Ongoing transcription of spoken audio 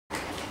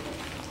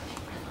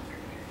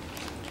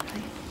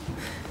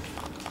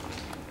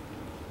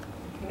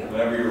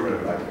Whenever you're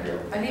ready, I can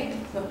go. Okay,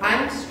 so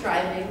I'm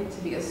striving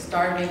to be a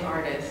starving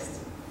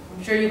artist.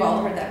 I'm sure you've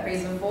all heard that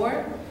phrase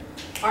before.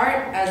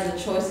 Art as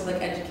a choice of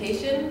like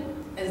education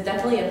is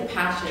definitely a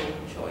passion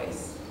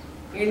choice.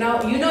 You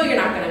know you're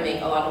not gonna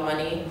make a lot of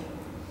money,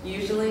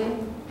 usually.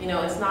 You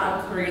know, it's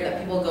not a career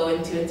that people go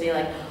into and say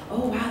like,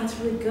 oh wow, that's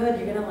really good,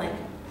 you're gonna like,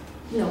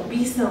 you know,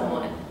 be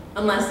someone.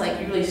 Unless like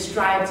you really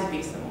strive to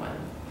be someone.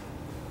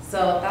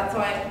 So that's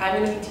why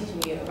I'm gonna be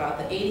teaching you about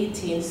the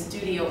ADT in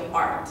studio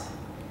art.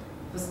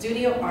 The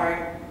studio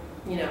art,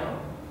 you know,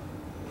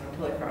 I'm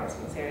totally forgot what I was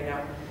gonna say right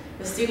now.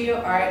 The studio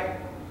art,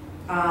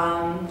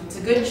 it's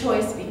a good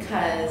choice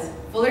because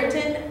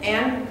Fullerton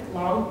and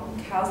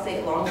Cal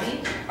State Long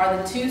Beach are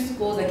the two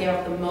schools that give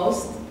out the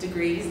most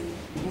degrees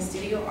in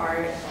studio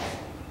art.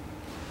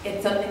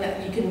 It's something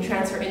that you can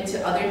transfer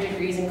into other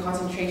degrees and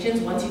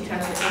concentrations once you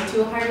transfer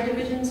into a higher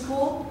division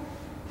school.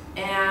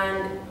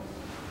 And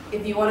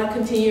if you want to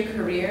continue your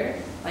career,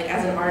 like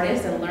as an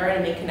artist and learn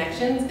and make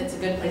connections, it's a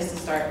good place to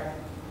start.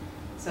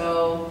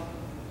 So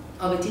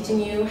I'll be teaching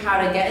you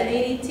how to get an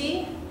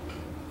ADT,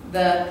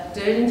 the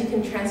divisions you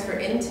can transfer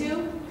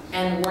into,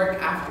 and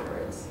work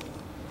afterwards.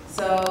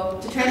 So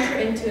to transfer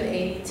into an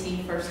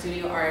ADT for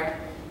studio art,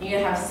 you're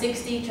gonna have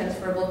 60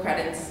 transferable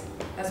credits,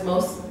 as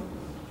most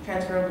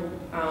transferable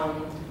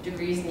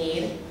degrees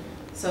need.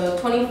 So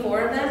 24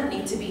 of them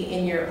need to be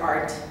in your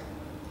art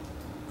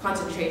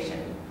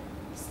concentration.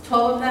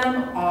 12 of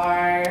them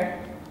are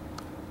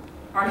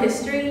art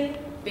history,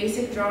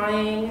 basic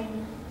drawing,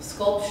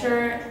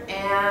 sculpture,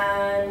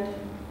 and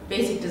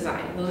basic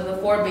design. Those are the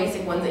 4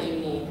 basic ones that you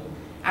need.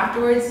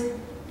 Afterwards,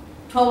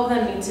 12 of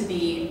them need to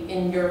be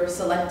in your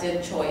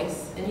selected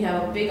choice, and you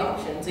have a big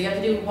option. So you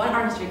have to do one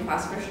art history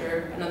class for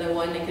sure, another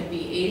one, it could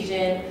be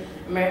Asian,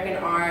 American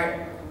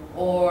art,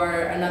 or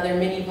another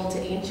medieval to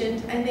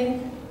ancient, I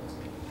think.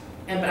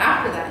 But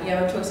after that, you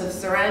have a choice of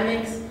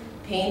ceramics,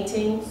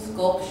 painting,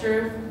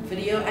 sculpture,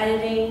 video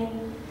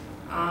editing,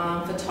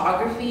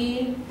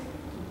 photography,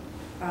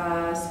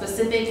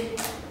 specific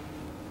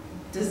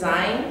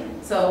design.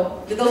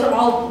 So those are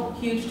all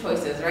huge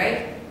choices,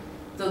 right?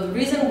 So the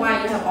reason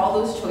why you have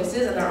all those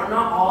choices and they're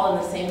not all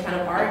in the same kind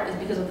of art is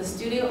because of the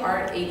studio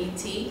art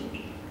ADT.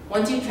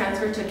 Once you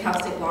transfer to Cal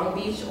State Long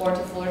Beach or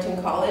to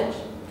Fullerton College,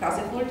 Cal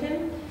State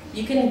Fullerton,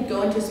 you can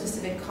go into a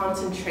specific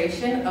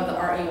concentration of the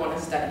art you want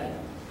to study.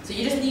 So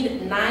you just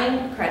need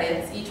 9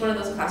 credits. Each one of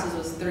those classes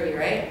was 3,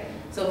 right?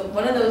 So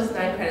one of those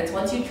 9 credits,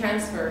 once you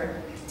transfer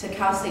to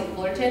Cal State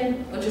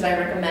Fullerton, which is I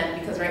recommend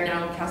because right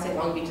now Cal State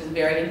Long Beach is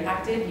very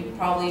impacted, you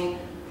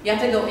have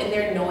to go in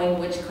there knowing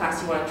which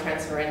class you want to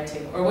transfer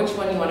into or which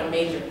one you want to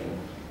major in.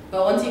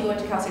 But once you go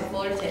into Cal State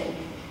Fullerton,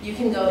 you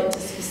can go into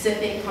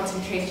specific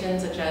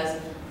concentrations such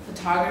as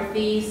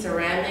photography,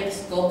 ceramics,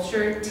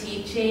 sculpture,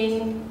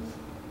 teaching,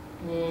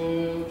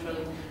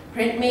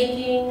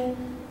 printmaking,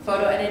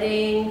 photo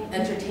editing,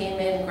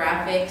 entertainment,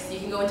 graphics. You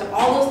can go into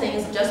all those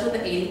things just with the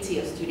ADT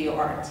of studio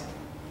art.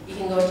 You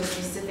can go into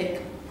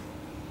specific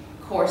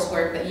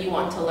coursework that you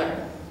want to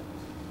learn.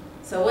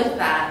 So with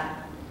that,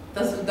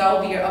 that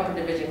will be your upper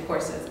division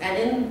courses. And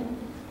in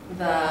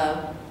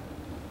the,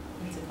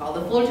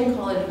 the Fullerton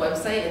College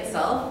website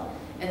itself,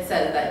 it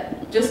says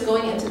that just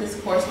going into this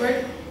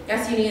coursework,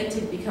 yes, you need it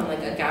to become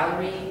like a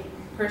gallery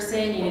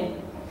person, you need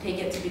to take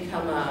it to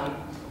become a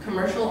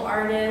commercial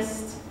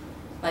artist,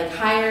 like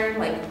higher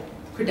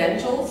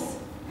credentials.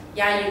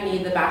 Yeah, you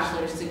need the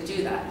bachelor's to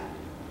do that.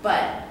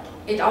 But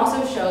it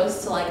also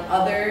shows to like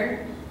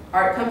other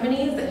art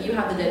companies that you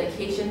have the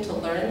dedication to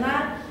learn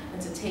that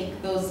and to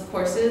take those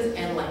courses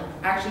and like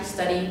actually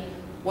study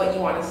what you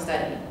want to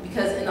study.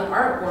 Because in the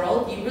art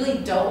world, you really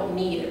don't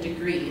need a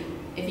degree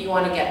if you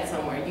want to get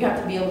somewhere. You have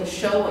to be able to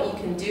show what you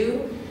can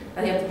do,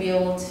 and you have to be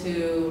able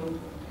to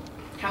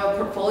have a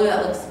portfolio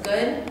that looks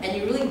good, and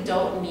you really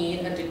don't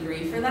need a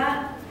degree for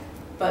that.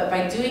 But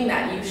by doing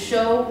that, you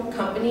show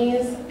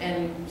companies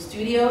and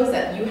studios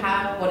that you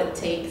have what it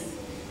takes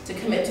to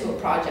commit to a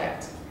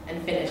project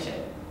and finish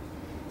it.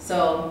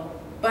 So,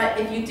 but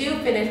if you do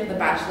finish with a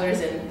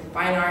bachelor's in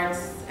fine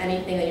arts,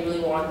 anything that you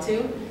really want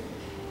to,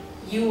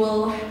 you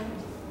will,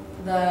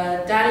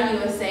 the Data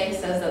USA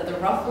says that the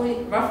rough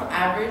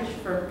average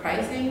for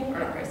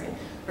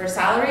for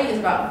salary is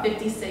about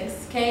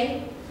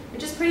 $56K,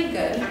 which is pretty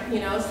good.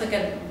 You know, it's like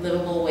a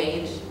livable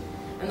wage.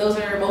 And those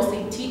are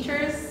mostly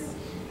teachers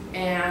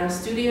and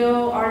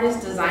studio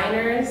artists,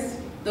 designers.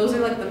 Those are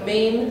like the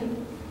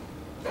main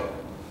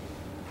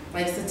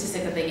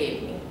statistic that they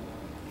gave me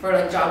for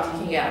like jobs you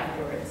can get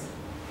afterwards.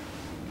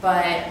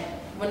 But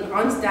when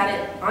on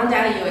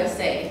Data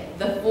USA,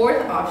 the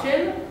 4th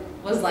option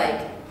was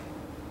like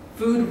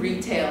food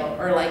retail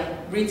or like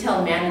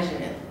retail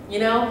management, you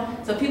know?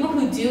 So people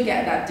who do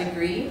get that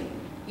degree,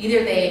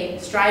 either they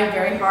strive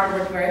very hard,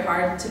 work very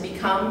hard to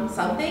become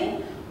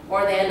something,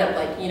 or they end up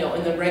like, you know,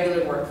 in the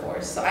regular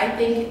workforce. So I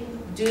think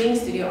doing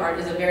studio art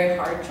is a very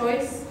hard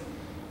choice.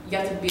 You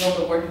have to be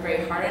able to work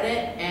very hard at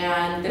it,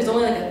 and there's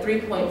only like a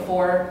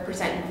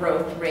 3.4%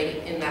 growth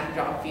rate in that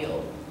job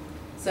field.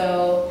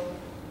 So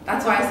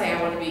that's why I say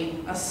I want to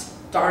be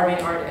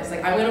starving artist.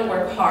 Like, I'm gonna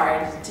work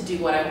hard to do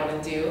what I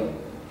wanna do.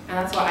 And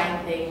that's why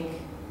I think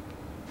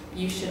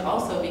you should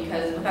also,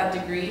 because with that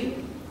degree,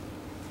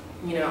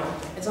 you know,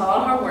 it's a lot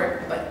of hard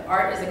work, but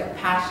art is like a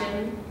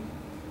passion.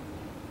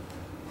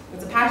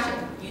 It's a passion.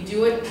 You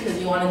do it because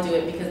you want to do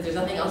it, because there's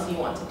nothing else you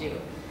want to do.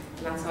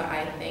 And that's why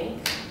I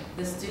think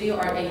the Studio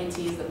Art AUT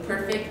is the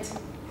perfect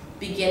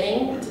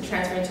beginning to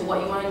transfer into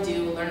what you want to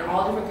do, learn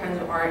all different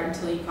kinds of art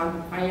until you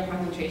find your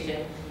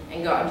concentration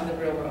and go out into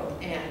the real world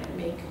and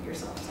make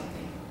yourself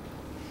something.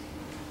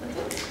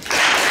 That's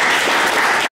it.